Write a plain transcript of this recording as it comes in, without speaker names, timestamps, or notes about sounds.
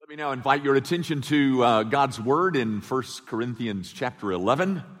Let me now invite your attention to God's Word in 1 Corinthians chapter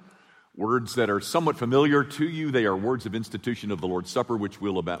 11. Words that are somewhat familiar to you. They are words of institution of the Lord's Supper, which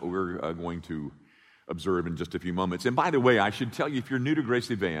we're going to observe in just a few moments. And by the way, I should tell you, if you're new to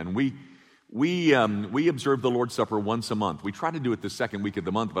Gracie Van, we observe the Lord's Supper once a month. We try to do it the second week of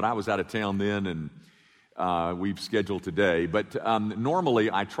the month, but I was out of town then, and we've scheduled today. But normally,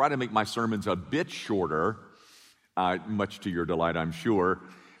 I try to make my sermons a bit shorter, much to your delight, I'm sure.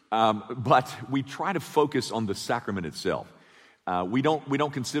 But we try to focus on the sacrament itself. We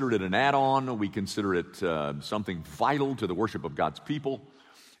don't consider it an add-on. We consider it something vital to the worship of God's people.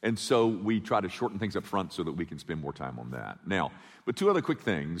 And so we try to shorten things up front so that we can spend more time on that. Now, but two other quick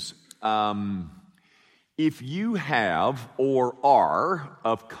things. If you have or are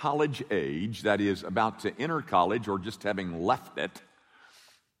of college age, that is about to enter college or just having left it,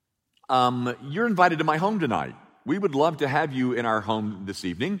 you're invited to my home tonight. We would love to have you in our home this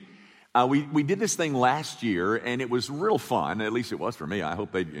evening. We did this thing last year, and it was real fun. At least it was for me. I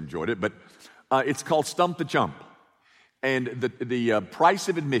hope they enjoyed it. But it's called Stump the Chump. And the price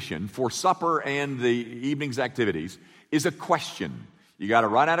of admission for supper and the evening's activities is a question. You got to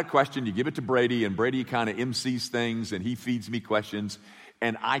write out a question. You give it to Brady, and Brady kind of MCs things, and he feeds me questions.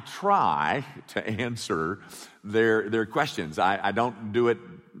 And I try to answer their questions. I don't do it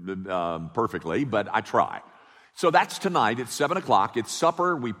perfectly, but I try. So that's tonight. It's 7 o'clock. It's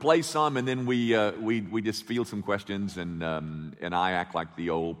supper. We play some, and then we just field some questions, and I act like the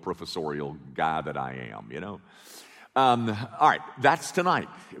old professorial guy that I am, you know. All right, that's tonight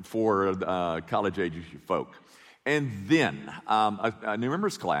for college-age folk. And then a new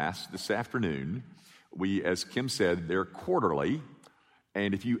members class this afternoon. We, as Kim said, they're quarterly,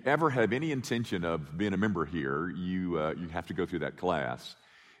 and if you ever have any intention of being a member here, you have to go through that class.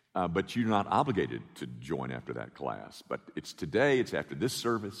 But you're not obligated to join after that class. But it's today, it's after this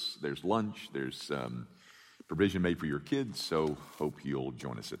service, there's lunch, there's provision made for your kids, so hope you'll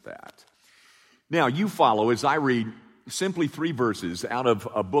join us at that. Now, you follow as I read simply 3 verses out of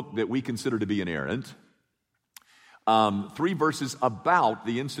a book that we consider to be inerrant, 3 verses about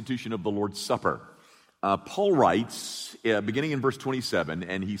the institution of the Lord's Supper. Paul writes, beginning in verse 27,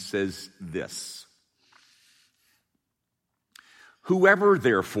 and he says this: "Whoever,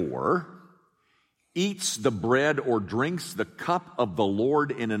 therefore, eats the bread or drinks the cup of the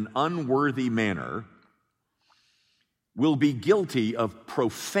Lord in an unworthy manner will be guilty of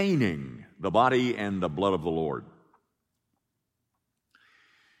profaning the body and the blood of the Lord.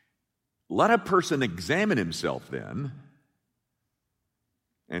 Let a person examine himself then,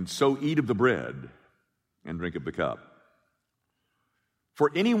 and so eat of the bread and drink of the cup.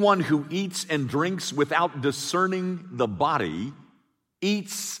 For anyone who eats and drinks without discerning the body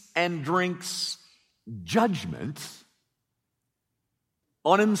eats and drinks judgment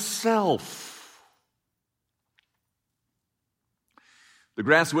on himself. The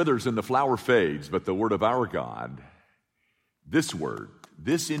grass withers and the flower fades, but the word of our God, this word,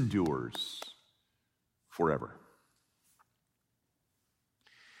 this endures forever."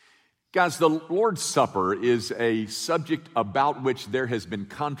 Guys, the Lord's Supper is a subject about which there has been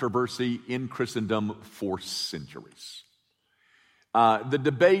controversy in Christendom for centuries. The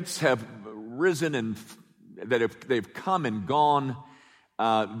debates have risen and they've come and gone.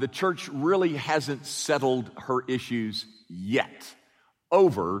 The church really hasn't settled her issues yet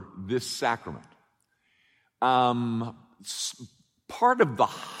over this sacrament. Part of the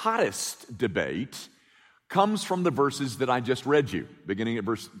hottest debate comes from the verses that I just read you, beginning at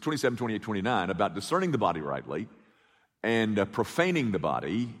verse 27, 28, 29, about discerning the body rightly and profaning the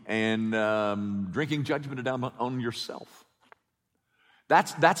body and drinking judgment on yourself.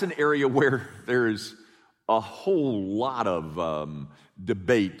 That's an area where there's a whole lot of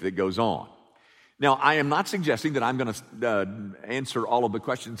debate that goes on. Now, I am not suggesting that I'm going to answer all of the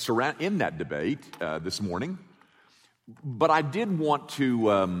questions in that debate this morning, but I did want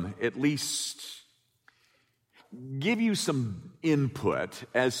to at least give you some input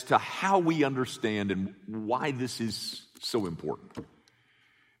as to how we understand and why this is so important.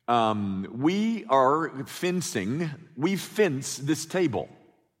 We fence this table.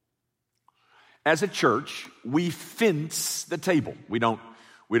 As a church, we fence the table. We don't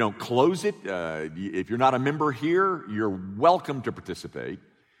close it. If you're not a member here, you're welcome to participate.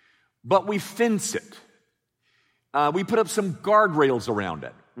 But we fence it. We put up some guardrails around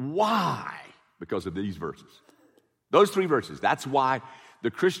it. Why? Because of these verses. Those 3 verses. That's why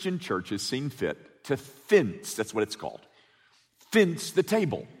the Christian church has seen fit to fence. That's what it's called. Fence the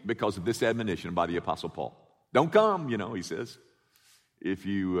table because of this admonition by the Apostle Paul. Don't come, he says, if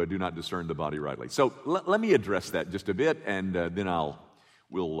you do not discern the body rightly. So let me address that just a bit, and then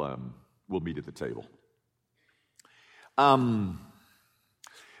we'll meet at the table.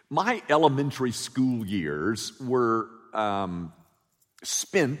 My elementary school years were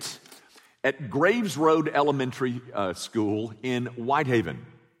spent at Graves Road Elementary School in Whitehaven.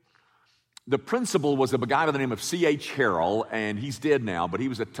 The principal was a guy by the name of C.H. Harrell, and he's dead now, but he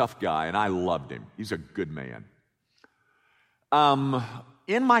was a tough guy, and I loved him. He's a good man.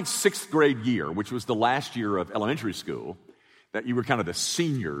 In my 6th grade year, which was the last year of elementary school, that you were kind of the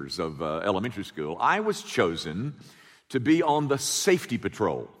seniors of elementary school, I was chosen to be on the safety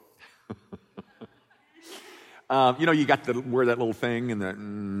patrol. You got to wear that little thing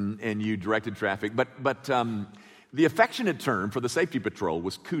and you directed traffic. But the affectionate term for the safety patrol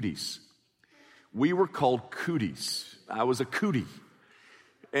was cooties. We were called cooties. I was a cootie.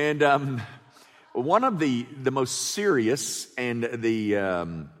 And one of the most serious and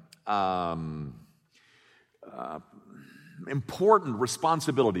the important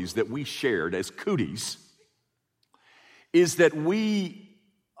responsibilities that we shared as cooties is that we,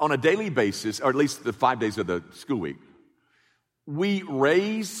 on a daily basis, or at least the 5 days of the school week, we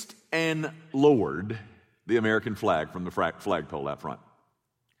raised and lowered the American flag from the flagpole out front.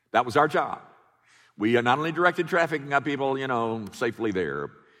 That was our job. We not only directed traffic and got people, safely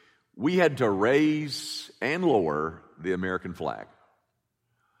there, we had to raise and lower the American flag.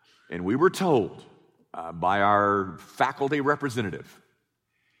 And we were told by our faculty representative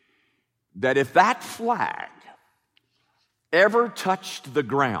that if that flag ever touched the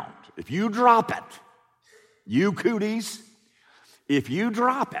ground, if you drop it, you cooties, if you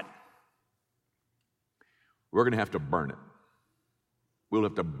drop it, we're going to have to burn it. We'll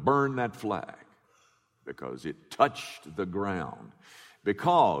have to burn that flag because it touched the ground.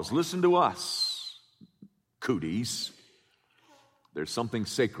 Because, listen to us, cooties, there's something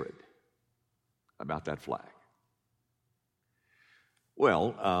sacred about that flag.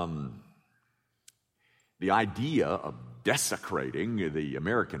 Well, the idea of desecrating the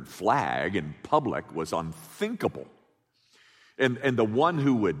American flag in public was unthinkable. And the one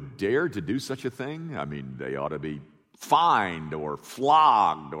who would dare to do such a thing, they ought to be fined or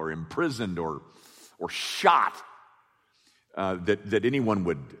flogged or imprisoned or shot. That anyone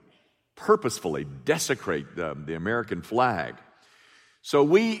would purposefully desecrate the American flag. So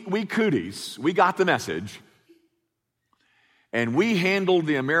we cooties, we got the message, and we handled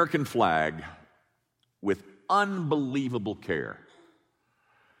the American flag with unbelievable care.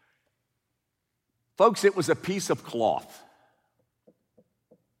 Folks, it was a piece of cloth.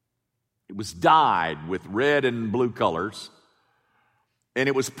 It was dyed with red and blue colors, and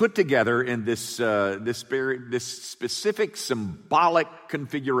it was put together in this specific symbolic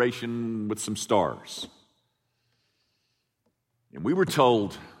configuration with some stars. And we were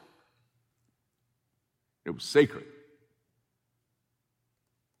told it was sacred.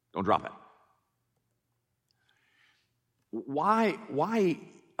 Don't drop it. Why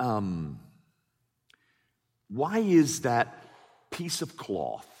is that piece of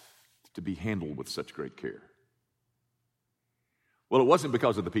cloth to be handled with such great care? Well, it wasn't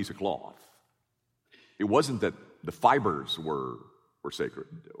because of the piece of cloth. It wasn't that the fibers were sacred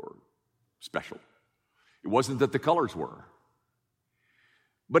or special. It wasn't that the colors were.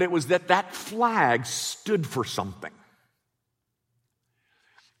 But it was that flag stood for something.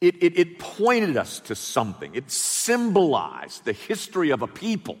 It pointed us to something. It symbolized the history of a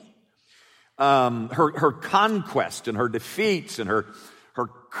people, her conquest and her defeats and her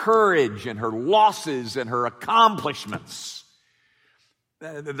courage and her losses and her accomplishments.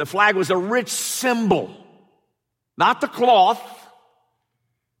 The flag was a rich symbol, not the cloth,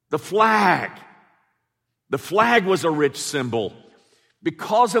 the flag. The flag was a rich symbol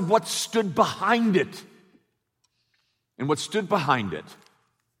because of what stood behind it. And what stood behind it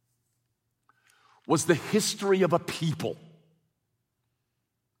was the history of a people,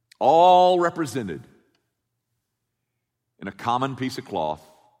 all represented in a common piece of cloth,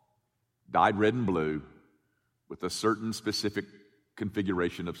 dyed red and blue, with a certain specific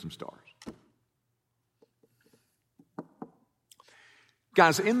configuration of some stars.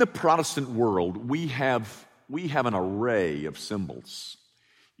 Guys, in the Protestant world, we have an array of symbols.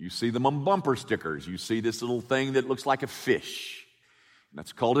 You see them on bumper stickers. You see this little thing that looks like a fish.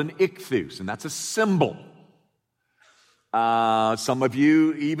 That's called an ichthus, and that's a symbol. Some of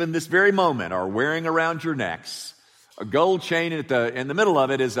you, even this very moment, are wearing around your necks a gold chain. In the middle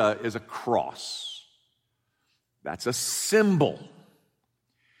of it is a cross. That's a symbol.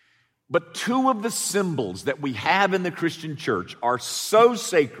 But two of the symbols that we have in the Christian church are so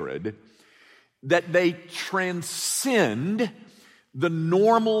sacred that they transcend the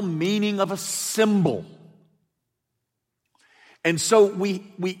normal meaning of a symbol. And so we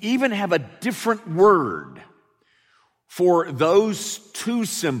even have a different word for those two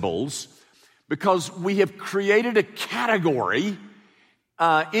symbols because we have created a category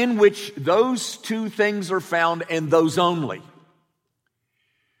in which those two things are found and those only.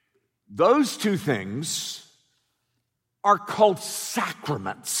 Those two things are called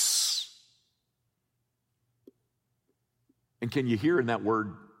sacraments. And can you hear in that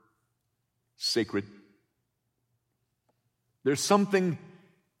word, sacred? There's something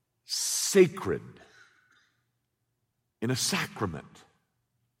sacred in a sacrament.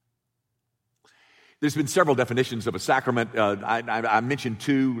 There's been several definitions of a sacrament. I mentioned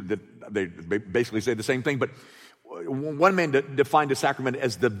two that they basically say the same thing, but one man defined a sacrament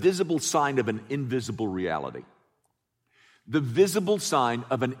as the visible sign of an invisible reality. The visible sign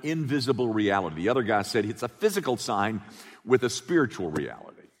of an invisible reality. The other guy said it's a physical sign with a spiritual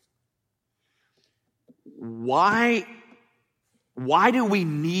reality. Why do we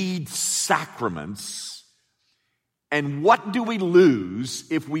need sacraments, and what do we lose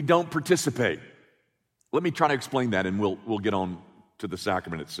if we don't participate? Let me try to explain that, and we'll get on to the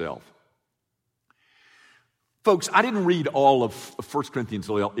sacrament itself. Folks, I didn't read all of 1 Corinthians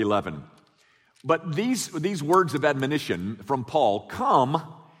 11, but these words of admonition from Paul come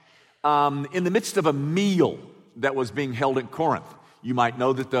in the midst of a meal that was being held at Corinth. You might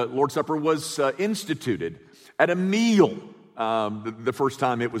know that the Lord's Supper was instituted at a meal, the first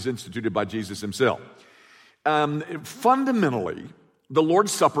time it was instituted by Jesus himself. Fundamentally, the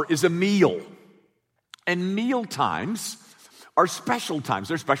Lord's Supper is a meal. And meal times are special times.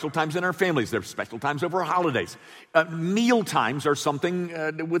 There's special times in our families. There's special times over holidays. Meal times are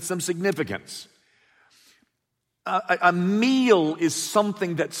something with some significance. A meal is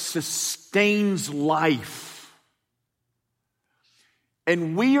something that sustains life.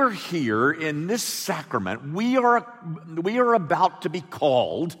 And we are here in this sacrament. We are about to be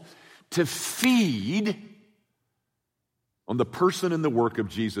called to feed on the person and the work of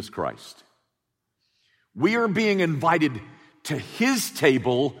Jesus Christ. We are being invited to his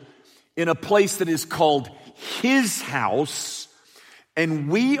table in a place that is called his house, and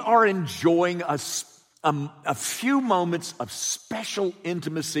we are enjoying a few moments of special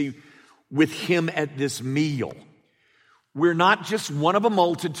intimacy with him at this meal. We're not just one of a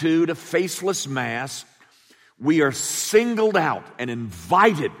multitude, a faceless mass. We are singled out and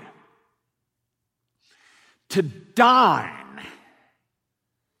invited to dine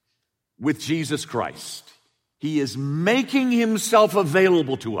with Jesus Christ. He is making himself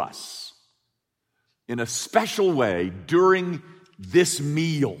available to us in a special way during this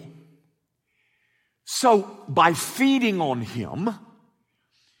meal. So, by feeding on him,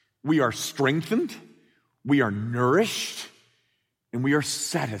 we are strengthened, we are nourished, and we are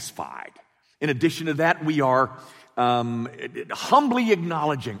satisfied. In addition to that, we are humbly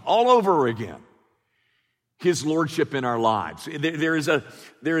acknowledging all over again his lordship in our lives. There is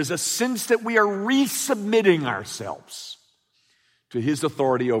a sense that we are resubmitting ourselves to his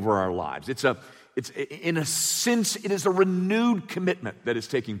authority over our lives. It's in a sense, it is a renewed commitment that is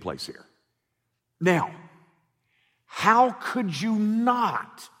taking place here. Now, how could you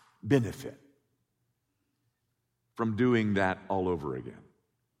not benefit from doing that all over again?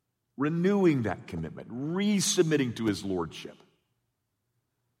 Renewing that commitment, resubmitting to his lordship.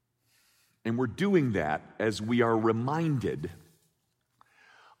 And we're doing that as we are reminded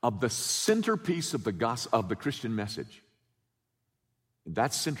of the centerpiece of the Christian message. And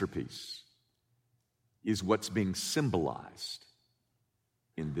that centerpiece is what's being symbolized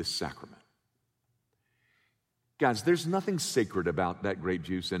in this sacrament. Guys, there's nothing sacred about that grape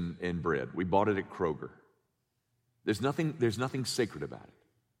juice and bread. We bought it at Kroger. There's nothing sacred about it.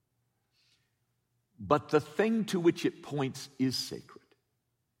 But the thing to which it points is sacred.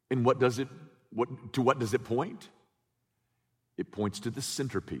 And what does it point? It points to the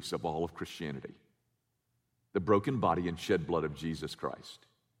centerpiece of all of Christianity, the broken body and shed blood of Jesus Christ.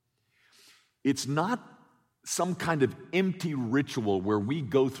 It's not some kind of empty ritual where we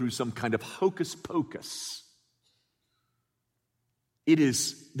go through some kind of hocus pocus.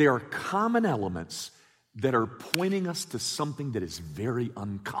 There are common elements that are pointing us to something that is very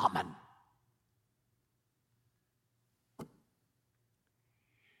uncommon.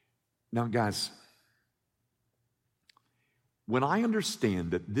 Now, guys, when I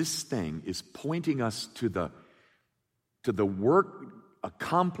understand that this thing is pointing us to the work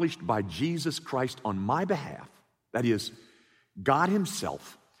accomplished by Jesus Christ on my behalf, that is, God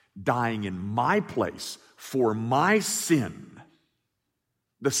himself dying in my place for my sin,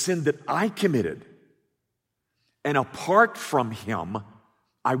 the sin that I committed, and apart from him,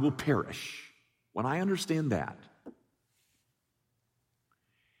 I will perish. When I understand that,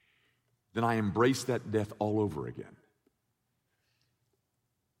 then I embrace that death all over again.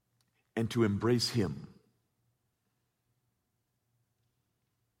 And to embrace him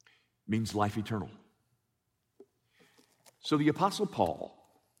means life eternal. So the Apostle Paul,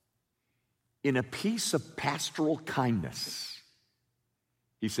 in a piece of pastoral kindness,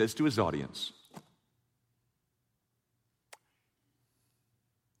 he says to his audience,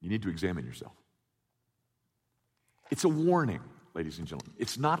 you need to examine yourself. It's a warning, ladies and gentlemen.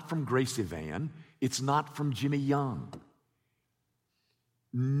 It's not from Grace Evan. It's not from Jimmy Young.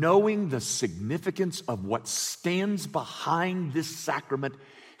 Knowing the significance of what stands behind this sacrament,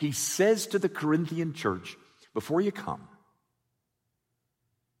 he says to the Corinthian church, before you come,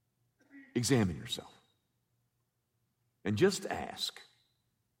 examine yourself. And just ask,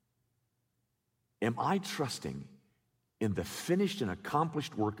 am I trusting in the finished and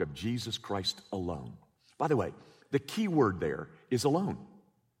accomplished work of Jesus Christ alone? By the way, the key word there is alone.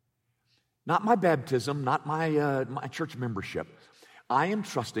 Not my baptism, not my church membership. I am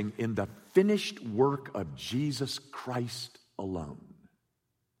trusting in the finished work of Jesus Christ alone.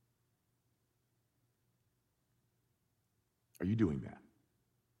 Are you doing that?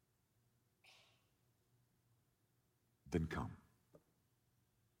 Then come.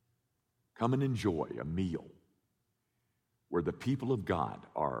 Come and enjoy a meal where the people of God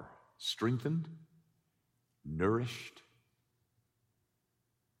are strengthened, nourished,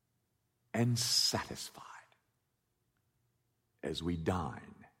 and satisfied as we dine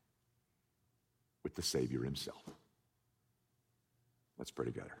with the Savior himself. Let's pray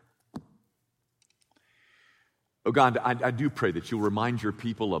together. Oh God, I do pray that you'll remind your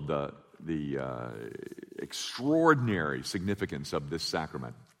people of the extraordinary significance of this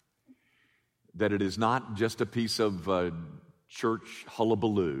sacrament. That it is not just a piece of church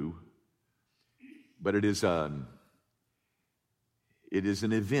hullabaloo, but it is an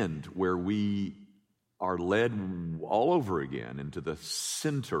event where we are led all over again into the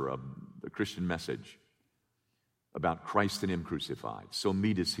center of the Christian message about Christ and him crucified. So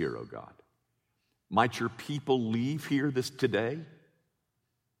meet us here, O God. Might your people leave here today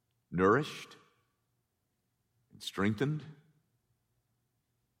nourished and strengthened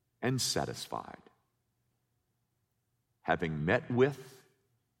and satisfied, having met with,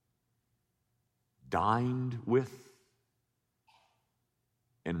 dined with,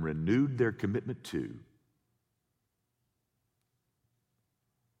 and renewed their commitment to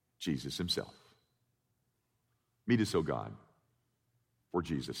Jesus himself. Meet us, O God, for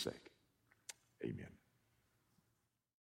Jesus' sake. Amen.